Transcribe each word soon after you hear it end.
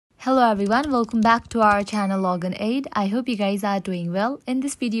Hello everyone, welcome back to our channel Login Aid. I hope you guys are doing well. In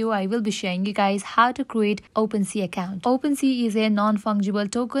this video, I will be showing you guys how to create OpenSea account. OpenSea is a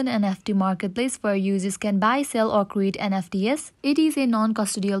non-fungible token NFT marketplace where users can buy, sell or create NFTs. It is a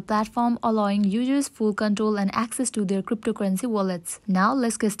non-custodial platform allowing users full control and access to their cryptocurrency wallets. Now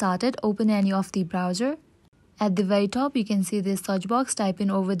let's get started. Open any of the browser. At the very top, you can see this search box. Type in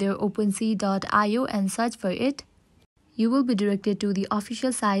over there OpenSea.io and search for it. You will be directed to the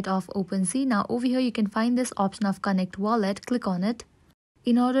official site of OpenSea. Now over here you can find this option of connect wallet. Click on it.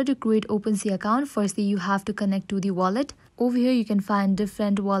 In order to create OpenSea account, firstly you have to connect to the wallet. Over here you can find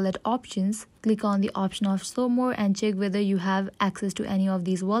different wallet options. Click on the option of show more and check whether you have access to any of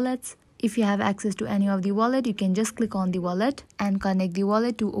these wallets. If you have access to any of the wallet, you can just click on the wallet and connect the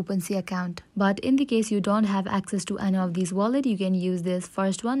wallet to OpenSea account. But in the case you don't have access to any of these wallet, you can use this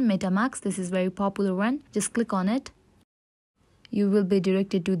first one, MetaMask. This is very popular one. Just click on it. You will be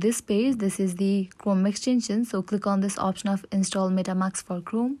directed to this page. This is the Chrome extension. So click on this option of install MetaMask for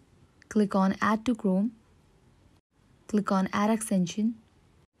Chrome. Click on add to Chrome. Click on add extension.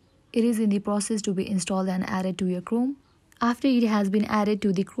 It is in the process to be installed and added to your Chrome. After it has been added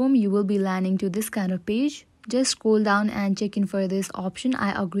to the Chrome, you will be landing to this kind of page. Just scroll down and check in for this option.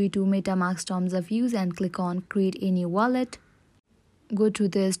 I agree to MetaMask terms of use and click on create a new wallet. Go to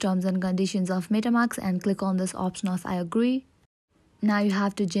this terms and conditions of MetaMask and click on this option of I agree. Now you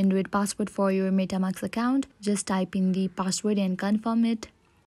have to generate password for your MetaMask account. Just type in the password and confirm it.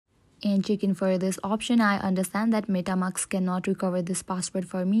 And check in for this option. I understand that MetaMask cannot recover this password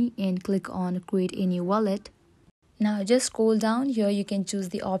for me and click on create a new wallet. Now just scroll down. Here you can choose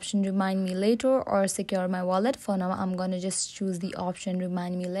the option remind me later or secure my wallet. For now I'm gonna just choose the option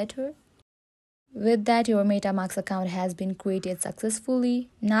remind me later. With that, your MetaMask account has been created successfully.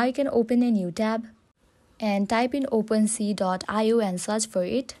 Now you can open a new tab and type in OpenSea.io and search for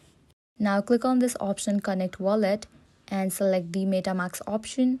it. Now click on this option connect wallet and select the MetaMask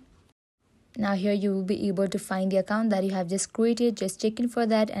option. Now here you will be able to find the account that you have just created. Just check in for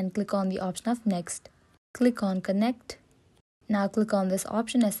that and click on the option of next. Click on connect. Now click on this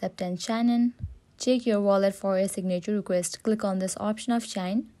option accept and sign in. Check your wallet for a signature request. Click on this option of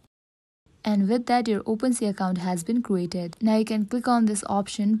sign. And with that, your OpenSea account has been created. Now you can click on this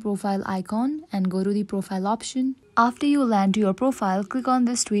option profile icon and go to the profile option. After you land to your profile, click on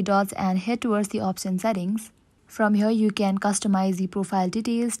these three dots and head towards the option settings. From here you can customize the profile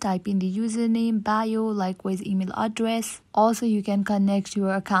details, type in the username, bio, likewise email address. Also you can connect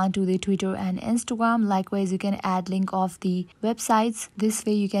your account to the Twitter and Instagram. Likewise you can add link of the websites. This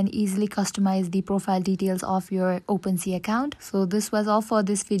way you can easily customize the profile details of your OpenSea account. So this was all for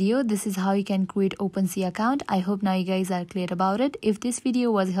this video. This is how you can create OpenSea account. I hope now you guys are clear about it. If this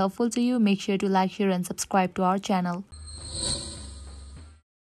video was helpful to you, make sure to like, share and subscribe to our channel.